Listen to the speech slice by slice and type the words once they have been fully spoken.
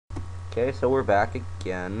Okay, so we're back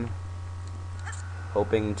again,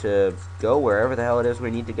 hoping to go wherever the hell it is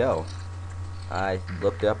we need to go. I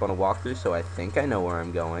looked up on a walkthrough, so I think I know where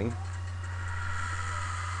I'm going.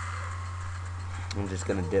 I'm just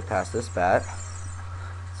gonna dip past this bat.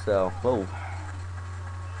 So, whoa.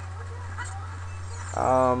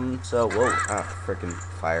 Whoa, freaking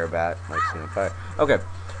fire bat, like seeing fire. Okay,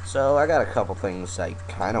 so I got a couple things I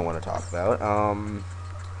kind of want to talk about.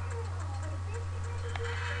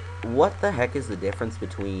 What the heck is the difference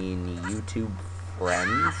between YouTube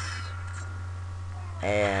friends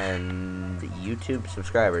and YouTube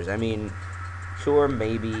subscribers? I mean, sure,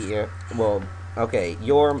 maybe, well, okay,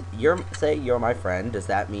 say you're my friend. Does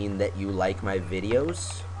that mean that you like my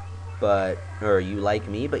videos, or you like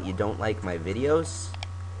me, but you don't like my videos?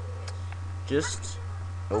 Just,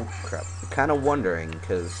 oh crap, kind of wondering,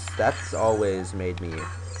 because that's always made me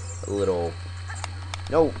a little,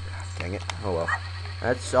 no, dang it, oh well.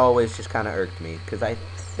 That's always just kind of irked me, because I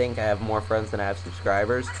think I have more friends than I have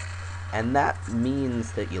subscribers, and that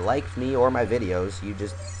means that you liked me or my videos, you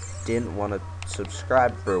just didn't want to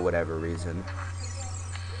subscribe for whatever reason.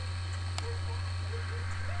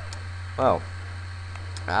 Well,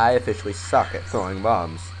 I officially suck at throwing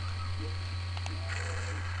bombs.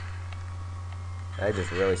 I just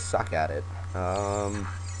really suck at it. Oh,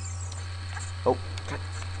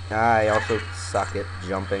 I also suck at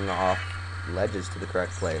jumping off ledges to the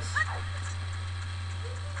correct place.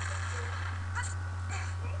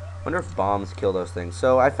 Wonder if bombs kill those things.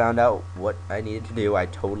 So I found out what I needed to do. I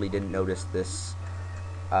totally didn't notice this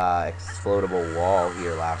explodable wall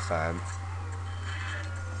here last time.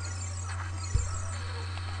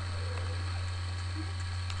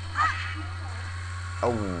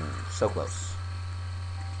 Oh, so close.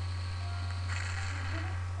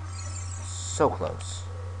 So close.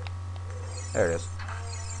 There it is.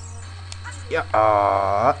 Yeah,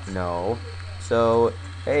 no. So,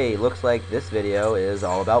 hey, looks like this video is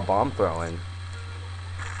all about bomb throwing.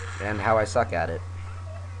 And how I suck at it.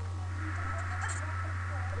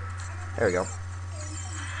 There we go.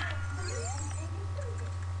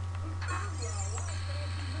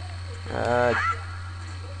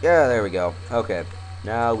 Yeah, there we go. Okay.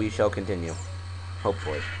 Now we shall continue.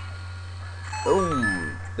 Hopefully.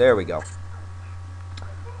 Boom! There we go.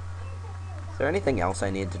 Is there anything else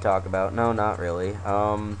I need to talk about? No, not really.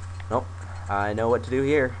 Nope. I know what to do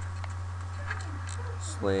here.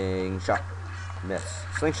 Slingshot. Miss.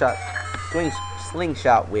 Slingshot.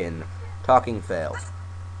 Slingshot win. Talking fail.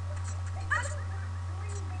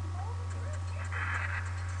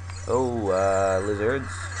 Oh,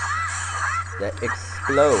 lizards that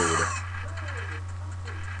explode.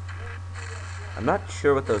 I'm not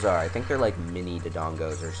sure what those are. I think they're like mini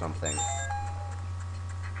dodongos or something.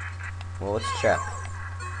 Well, let's check.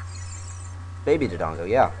 Baby dodongo,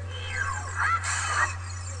 yeah.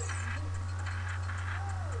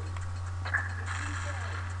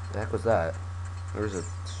 What the heck was that? There was a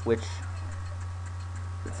switch.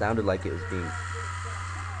 It sounded like it was being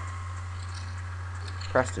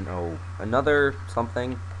pressed. And oh, another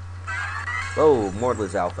something. Oh, more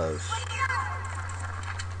Lizalfos.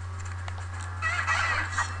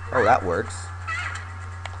 Oh, that works.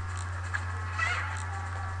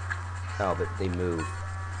 Oh, but they move.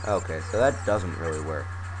 Okay, so that doesn't really work.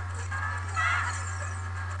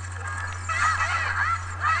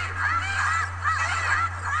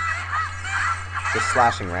 Just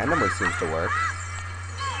slashing randomly seems to work.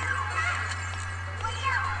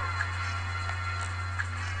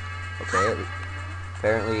 Okay, it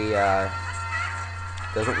apparently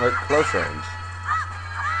doesn't work close range.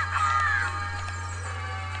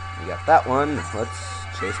 We got that one. Let's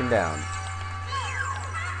chase him down.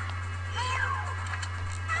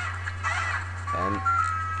 And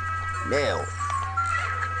nail.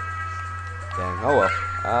 Dang. Oh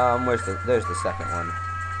well. There's the second one.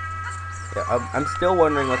 Yeah, I'm still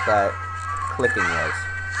wondering what that clicking was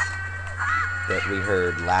that we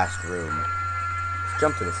heard last room. Let's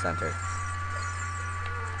jump to the center.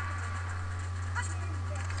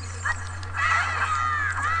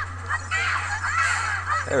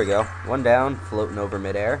 There we go. One down, floating over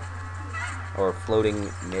midair. Or floating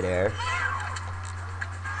midair.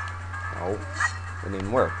 Oh, didn't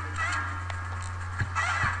even work.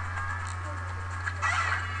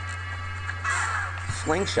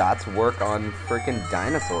 Slingshots work on freaking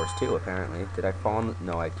dinosaurs too, apparently. Did I fall on?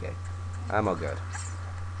 No, okay. I'm all good.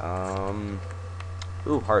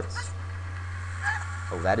 Ooh, hearts.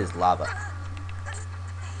 Oh, that is lava.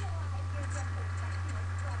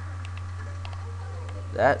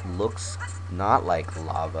 That looks not like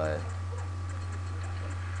lava.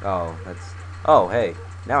 Oh, that's... Oh, hey.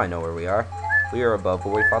 Now I know where we are. We are above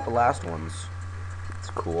where we fought the last ones. It's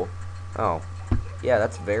cool. Oh. Yeah,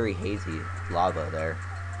 that's very hazy lava there.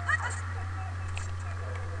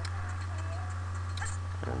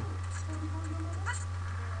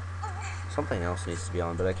 Something else needs to be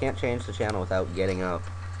on, but I can't change the channel without getting up.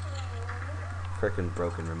 Frickin'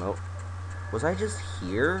 broken remote. Was I just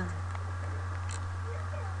here?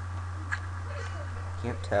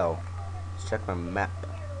 Can't tell. Let's check my map.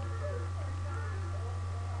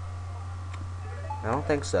 I don't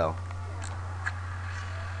think so.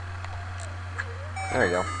 There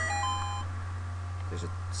we go. There's a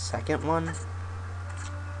second one?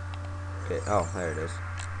 Okay, oh, there it is.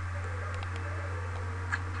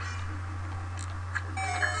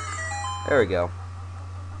 There we go.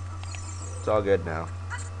 It's all good now.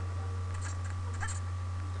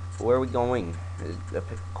 Where are we going?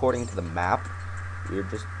 According to the map, we're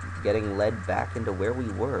just getting led back into where we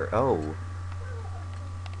were. Oh.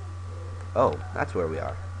 Oh, that's where we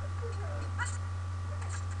are.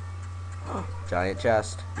 Giant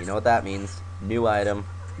chest. You know what that means. New item.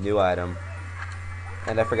 New item.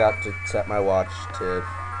 And I forgot to set my watch to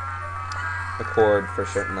record for a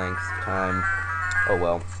certain length of time. Oh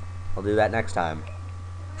well. I'll do that next time.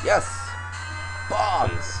 Yes!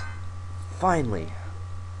 Bombs! Finally.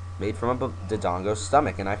 Made from a Dodongo's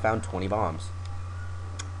stomach, and I found 20 bombs.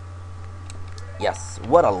 Yes,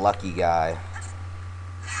 what a lucky guy.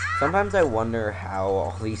 Sometimes I wonder how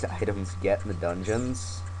all these items get in the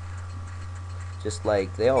dungeons. Just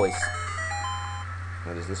like, they always...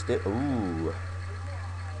 What does this do? Ooh.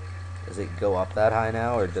 Does it go up that high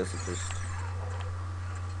now, or does it just...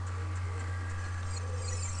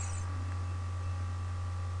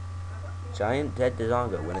 Giant dead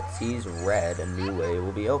Dodongo. When it sees red, a new way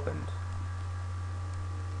will be opened.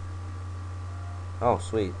 Oh,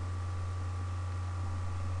 sweet.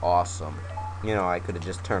 Awesome. You know, I could have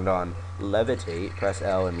just turned on levitate, press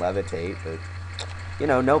L and levitate, but, you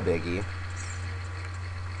know, no biggie.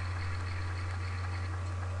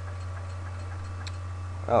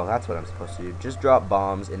 Oh, that's what I'm supposed to do. Just drop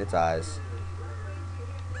bombs in its eyes.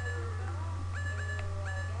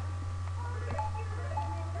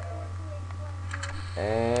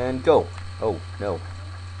 And go. Oh, no.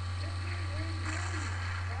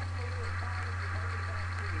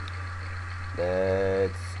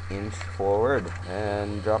 Let's inch forward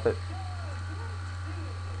and drop it.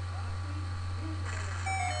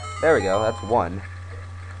 There we go, that's one.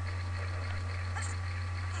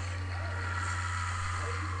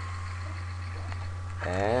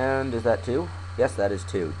 And is that two? Yes, that is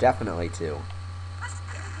two. Definitely two.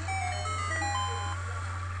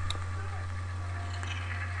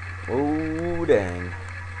 Oh, dang.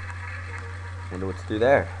 Wonder what's through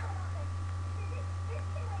there.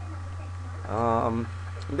 I'm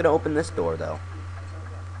gonna open this door, though.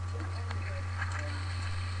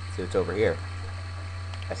 See what's over here.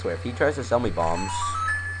 I swear, if he tries to sell me bombs...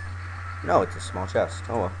 No, it's a small chest.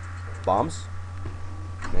 Oh, well. Bombs?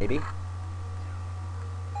 Maybe?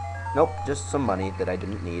 Nope, just some money that I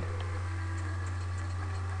didn't need.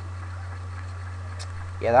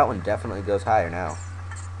 Yeah, that one definitely goes higher now.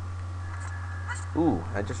 Ooh,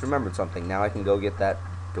 I just remembered something. Now I can go get that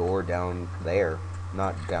door down there.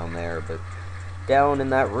 Not down there, but down in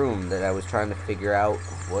that room that I was trying to figure out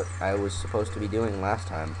what I was supposed to be doing last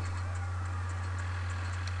time.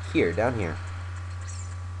 Here, down here.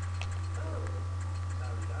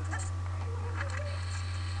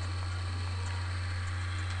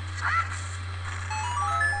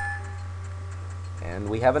 And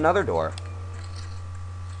we have another door.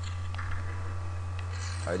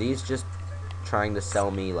 Are these just trying to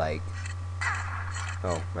sell me, like...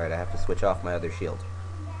 Oh, right, I have to switch off my other shield.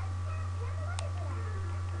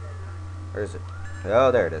 Where is it?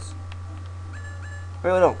 Oh, there it is. I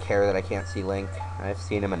really don't care that I can't see Link. I've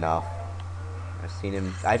seen him enough.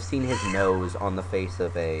 I've seen his nose on the face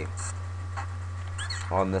of a...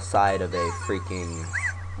 on the side of a freaking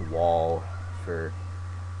wall for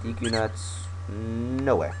DQ nuts.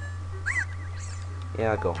 No way.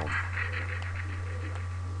 Yeah, I'll go home.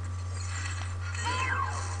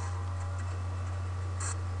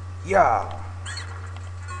 Yeah!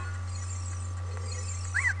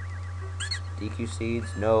 DQ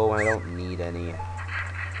seeds? No, I don't need any.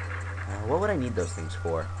 What would I need those things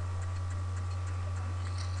for?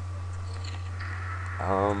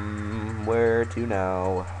 Where to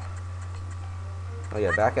now? Oh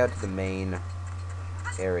yeah, back out to the main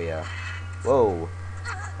area. Whoa!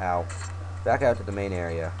 Ow. Back out to the main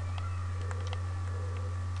area.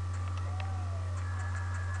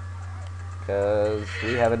 Because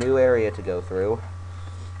we have a new area to go through.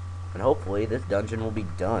 And hopefully this dungeon will be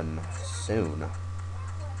done soon.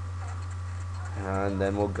 And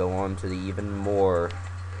then we'll go on to the even more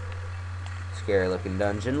scary looking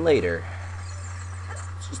dungeon later.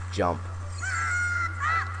 Let's just jump.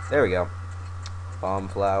 There we go. Bomb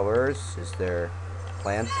flowers. Is there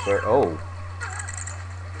plants for... Oh.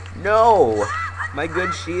 No! My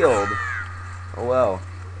good shield. Oh well.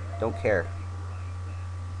 Don't care.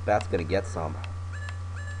 Bat's gonna get some.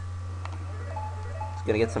 It's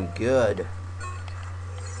gonna get some good.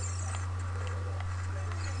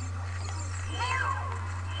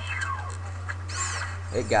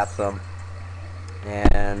 It got some.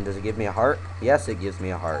 And does it give me a heart? Yes, it gives me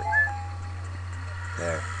a heart.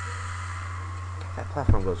 There. That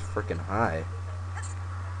platform goes freaking high.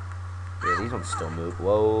 Yeah, these ones still move.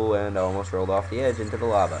 Whoa, and I almost rolled off the edge into the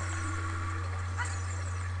lava.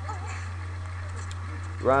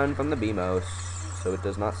 Run from the Beamos so it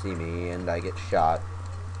does not see me and I get shot.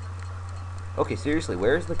 Okay, seriously,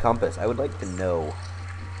 where's the compass? I would like to know.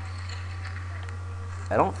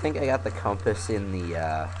 I don't think I got the compass in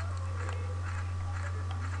the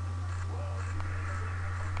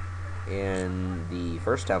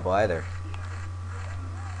first temple either.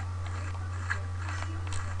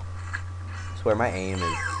 I swear my aim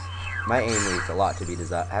leaves a lot to be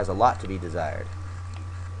has a lot to be desired.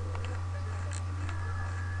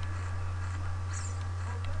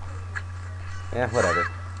 Yeah, whatever.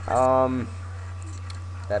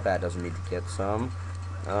 That bat doesn't need to get some.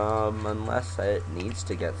 Unless it needs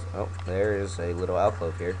to get... Oh, there is a little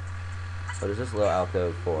alcove here. What is this little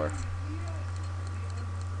alcove for?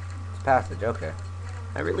 It's passage, okay.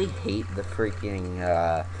 I really hate the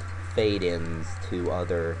freaking, fade-ins to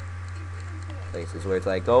other places where it's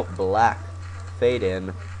like, oh, black, fade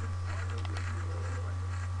in.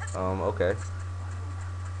 Okay.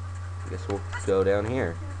 I guess we'll go down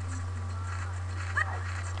here.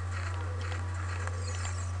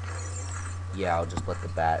 Yeah, I'll just let the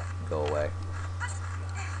bat go away.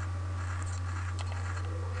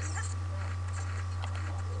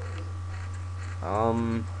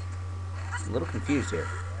 I'm a little confused here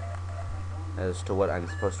as to what I'm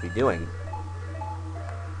supposed to be doing.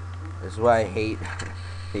 This is why I hate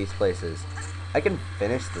these places. I can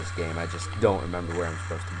finish this game, I just don't remember where I'm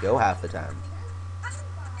supposed to go half the time.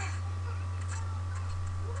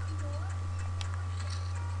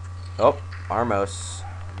 Oh, Armos.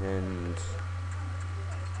 And...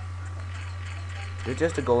 You're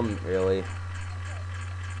just a golden... Really?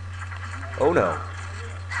 Oh no.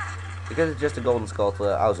 Because it's just a golden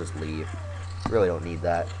skulltula, I'll just leave. Really don't need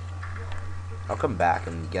that. I'll come back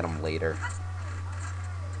and get them later.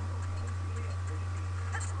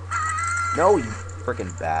 No, you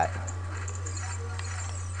frickin' bat.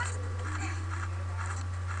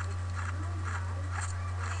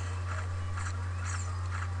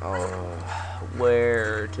 Oh,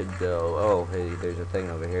 where to go? Oh, hey, there's a thing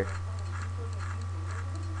over here.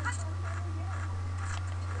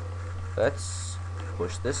 Let's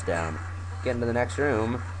push this down. Get into the next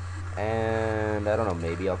room. And, I don't know,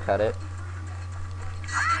 maybe I'll cut it.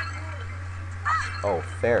 Oh,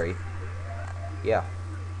 fairy. Yeah.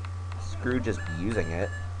 Screw just using it.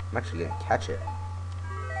 I'm actually gonna catch it.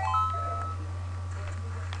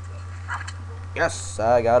 Yes,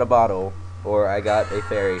 I got a bottle. Or I got a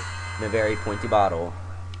fairy in a very pointy bottle.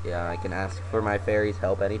 Yeah, I can ask for my fairy's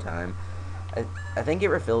help anytime. I think it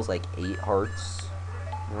refills like 8 hearts.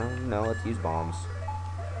 Well, no, let's use bombs.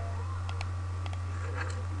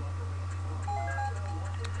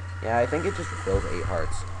 Yeah, I think it just refills 8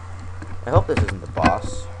 hearts. I hope this isn't the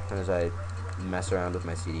boss as I mess around with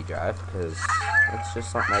my CD drive, because that's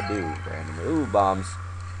just something I do randomly. Ooh, bombs.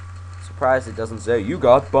 Surprised it doesn't say, you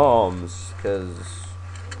got bombs, because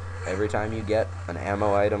every time you get an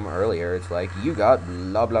ammo item earlier, it's like, you got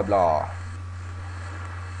blah blah blah.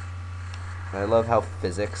 And I love how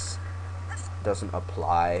physics doesn't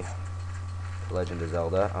apply to Legend of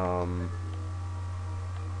Zelda.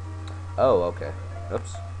 Oh, okay.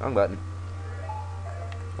 Oops, wrong button.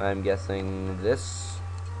 I'm guessing this.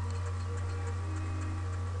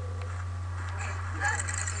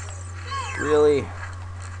 Really?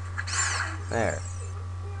 There.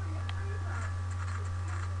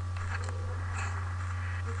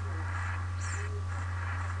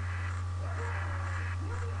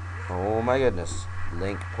 Oh my goodness.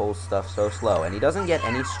 Link pulls stuff so slow. And he doesn't get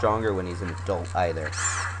any stronger when he's an adult either.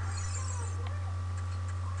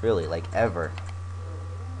 Really, like ever.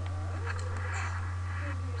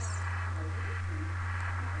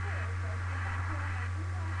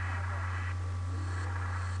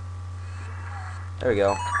 There we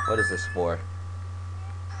go. What is this for?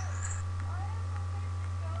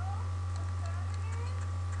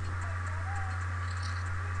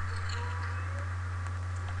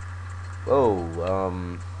 Whoa.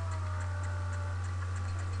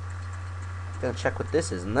 Gonna check what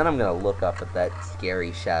this is, and then I'm gonna look up at that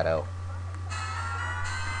scary shadow.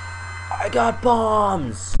 I got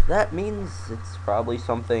bombs! That means it's probably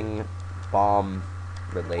something bomb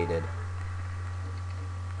related.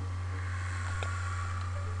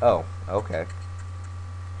 Oh, okay.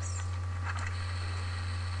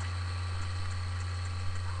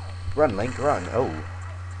 Run, Link, run. Oh.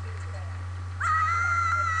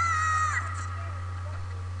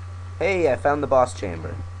 Hey, I found the boss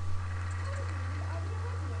chamber.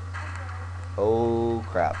 Oh,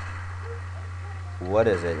 crap. What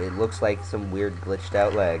is it? It looks like some weird glitched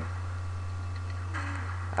out leg.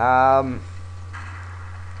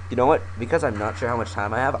 You know what? Because I'm not sure how much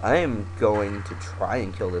time I have, I am going to try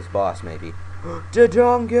and kill this boss, maybe.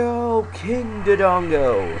 Dodongo! King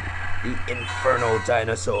Dodongo! The infernal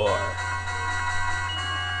dinosaur!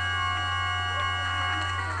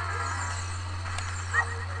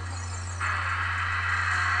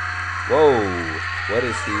 Whoa! What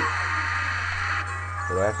is he?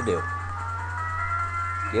 What do I have to do?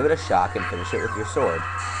 Give it a shock and finish it with your sword.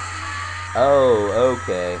 Oh,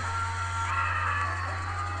 okay.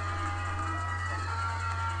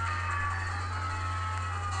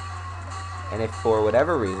 And if for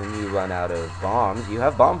whatever reason you run out of bombs, you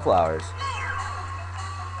have bomb flowers.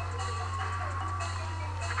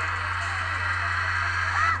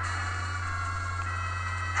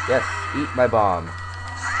 Yes, eat my bomb.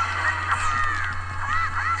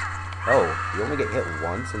 Oh, you only get hit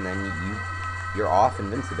once and then you're off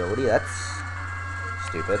invincibility? That's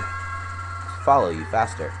stupid. Follow you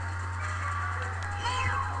faster.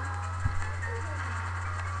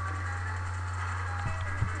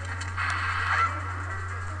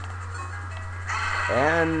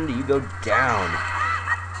 And you go down.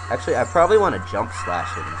 Actually, I probably want to jump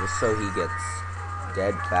slash him just so he gets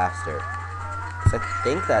dead faster. Because I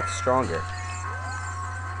think that's stronger.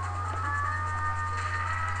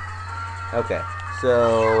 Okay,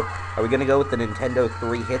 so are we going to go with the Nintendo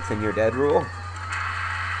 3 hits and you're dead rule?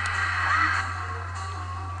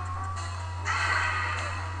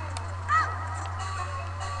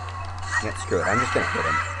 Yeah, screw it. I'm just going to hit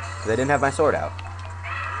him. Because I didn't have my sword out.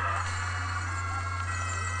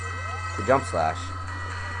 To jump slash.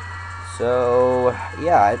 So,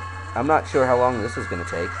 yeah, I'm not sure how long this is going to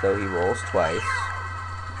take, so he rolls twice.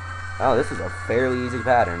 Oh, this is a fairly easy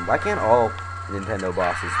pattern. Why can't all Nintendo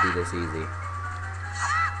bosses be this easy?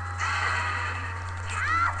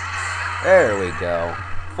 There we go.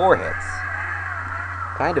 4 hits.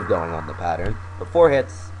 Kind of going on the pattern, but 4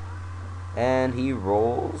 hits. And he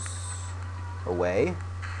rolls away.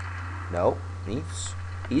 Nope.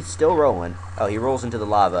 He's still rolling. Oh, he rolls into the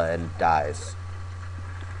lava and dies.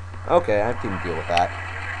 Okay, I can deal with that.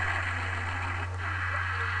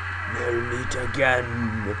 We'll meet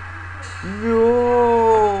again.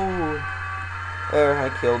 No! There, I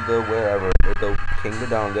killed the the King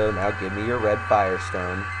Dodongo. Now give me your red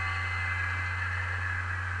firestone.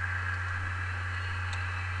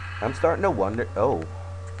 I'm starting to wonder. Oh,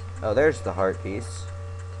 there's the heart piece.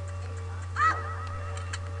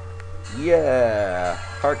 Yeah,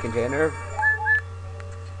 heart container.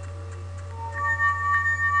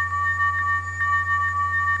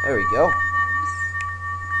 There we go.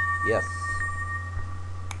 Yes.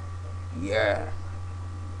 Yeah.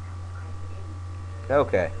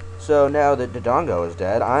 Okay, so now that Dodongo is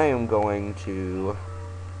dead, I am going to...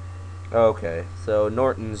 Okay, so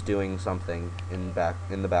Norton's doing something in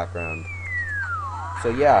the background. So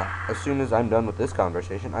yeah, as soon as I'm done with this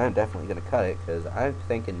conversation, I am definitely going to cut it, because I'm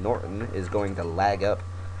thinking Norton is going to lag up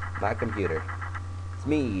my computer. It's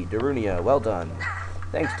me, Darunia, well done.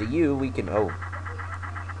 Thanks to you, we can...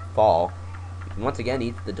 fall. We can once again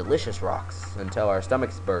eat the delicious rocks until our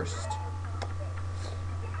stomachs burst.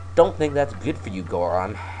 Don't think that's good for you,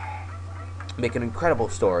 Goron. Make an incredible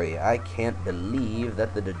story. I can't believe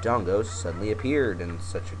that the Dodongos suddenly appeared in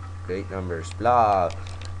such great numbers. Blah,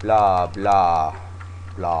 blah, blah,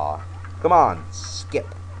 blah. Come on,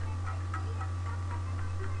 skip.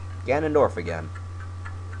 Ganondorf again.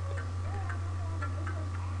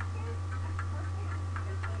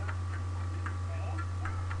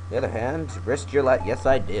 The other hand, risked your life. Yes,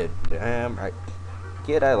 I did. Damn right.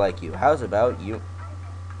 Kid, I like you. How's about you?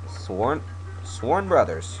 Sworn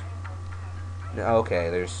brothers.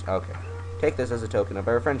 Okay, okay. Take this as a token of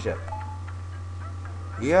our friendship.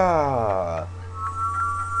 Yeah.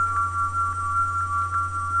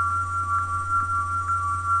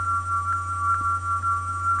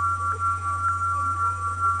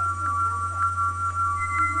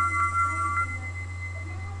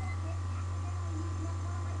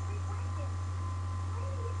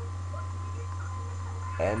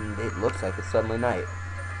 And it looks like it's suddenly night.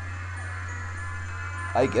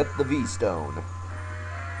 I get the V-Stone.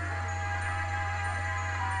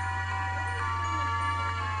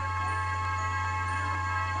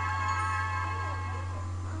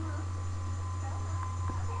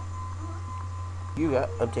 You got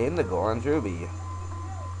obtained the Goron's Ruby.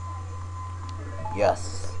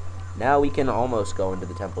 Yes. Now we can almost go into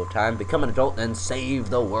the Temple of Time, become an adult, and save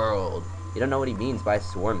the world. You don't know what he means by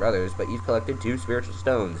sworn brothers, but you've collected 2 spiritual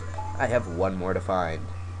stones. I have 1 more to find.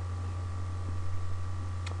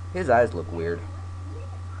 His eyes look weird.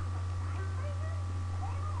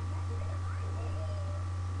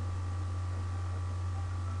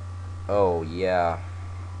 Oh, yeah.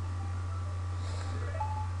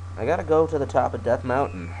 I gotta go to the top of Death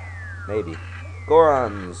Mountain. Maybe.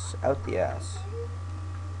 Goron's out the ass.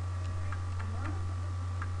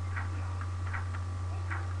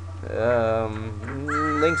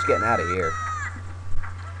 Link's getting out of here.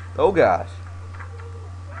 Oh gosh.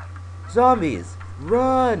 Zombies!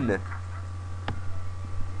 Run!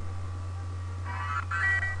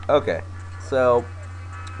 Okay, so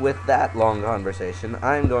with that long conversation,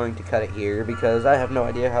 I'm going to cut it here because I have no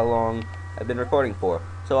idea how long I've been recording for.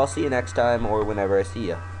 So I'll see you next time or whenever I see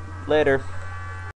you. Later.